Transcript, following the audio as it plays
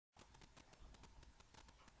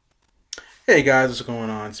Hey guys, what's going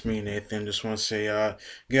on? It's me, Nathan. Just want to say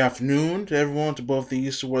good afternoon to everyone, to both the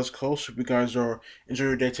East and West Coast. Hope you guys are enjoying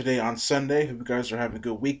your day today on Sunday. Hope you guys are having a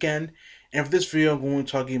good weekend. And for this video, I'm going to be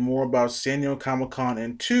talking more about San Diego Comic Con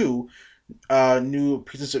and two new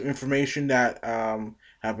pieces of information that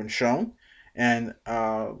have been shown. And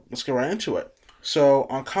let's get right into it. So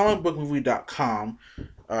on comicbookmovie.com,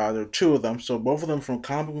 there are two of them, so both of them from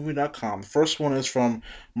comicbookmovie.com. The first one is from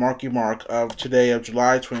Marky Mark of today, of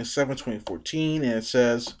July 27, 2014, and it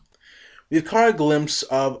says, "We've caught a glimpse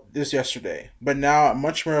of this yesterday, but now a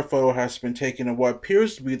much rarer photo has been taken of what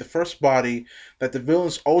appears to be the first body that the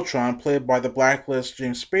villain's Ultron, played by the Blacklist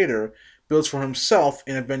James Spader, builds for himself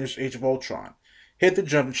in Avengers Age of Ultron. Hit the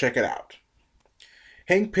jump and check it out."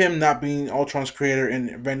 Hank Pym not being Ultron's creator in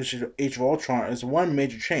Avengers Age of Ultron is one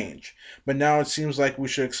major change, but now it seems like we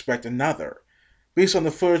should expect another. Based on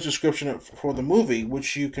the footage description for the movie,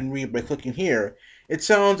 which you can read by clicking here, it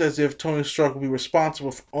sounds as if Tony Stark will be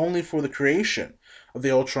responsible only for the creation of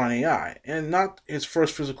the Ultron AI, and not his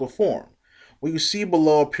first physical form. What you see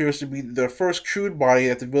below appears to be the first crude body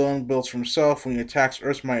that the villain builds for himself when he attacks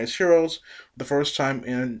Earth's mightiest heroes for the first time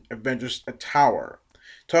in Avengers A Tower.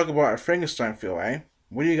 Talk about a Frankenstein feel, eh?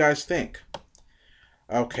 What do you guys think?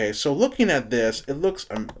 Okay, so looking at this, it looks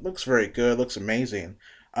very good. It looks amazing.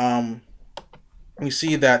 Um, we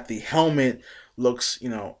see that the helmet looks, a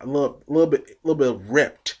little bit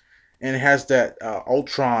ripped, and it has that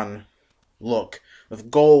Ultron look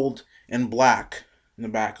with gold and black in the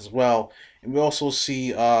back as well. And we also see,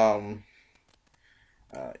 just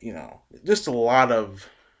a lot of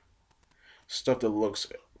stuff that looks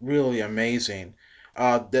really amazing.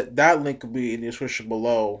 That link will be in the description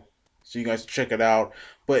below, so you guys can check it out.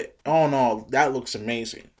 But all in all, that looks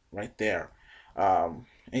amazing right there. And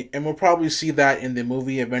we'll probably see that in the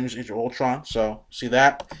movie Avengers: Age of Ultron. So see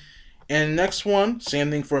that. And next one, same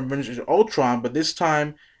thing for Avengers: Age of Ultron, but this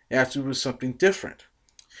time it has to do with something different.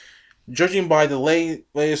 Judging by the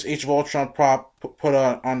latest Age of Ultron prop put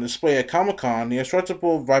on display at Comic Con, the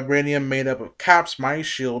indestructible vibranium made up of Cap's mighty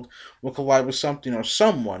shield will collide with something or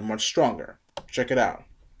someone much stronger. Check it out.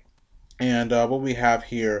 And what we have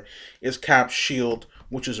here is Cap's shield,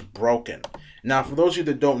 which is broken. Now, for those of you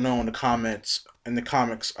that don't know, in the comics,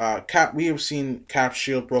 Cap, we have seen Cap's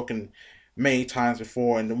shield broken many times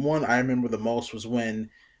before, and the one I remember the most was when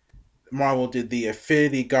Marvel did the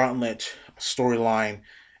Infinity Gauntlet storyline.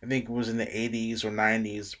 I think it was in the 80s or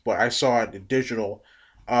 90s, but I saw it in digital.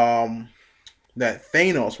 Um, that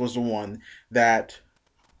Thanos was the one that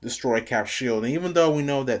destroyed Cap's shield. And even though we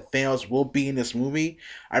know that Thanos will be in this movie,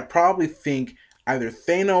 I probably think either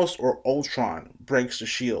Thanos or Ultron breaks the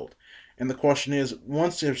shield. And the question is,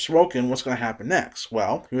 once it's broken, what's going to happen next?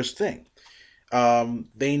 Well, here's the thing.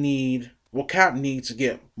 Cap needs to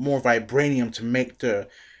get more vibranium to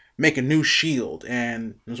make a new shield,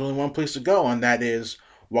 and there's only one place to go, and that is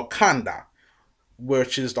Wakanda,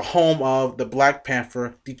 which is the home of the Black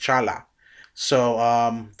Panther T'Challa.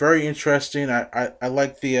 So, very interesting. I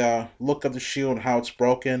like the look of the shield and how it's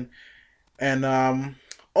broken. And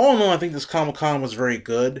all in all, I think this Comic Con was very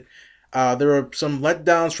good. There were some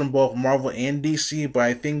letdowns from both Marvel and DC, but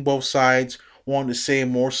I think both sides wanted to say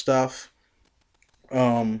more stuff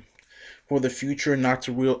um, for the future, not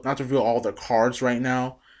to reveal all their cards right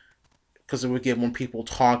now, because it would get more people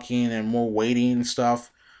talking and more waiting and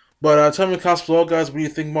stuff. But tell me in the comments below, guys, what do you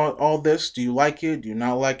think about all this? Do you like it? Do you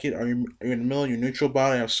not like it? Are you in the middle? You're neutral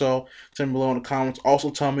about it? If so, tell me below in the comments.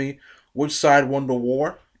 Also, tell me which side won the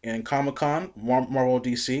war in Comic Con, Marvel,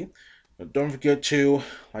 DC. But don't forget to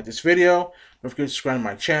like this video. Don't forget to subscribe to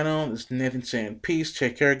my channel. This is Nathan saying peace.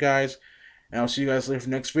 Take care, guys. And I'll see you guys later for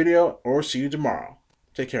the next video, or see you tomorrow.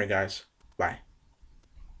 Take care, guys. Bye.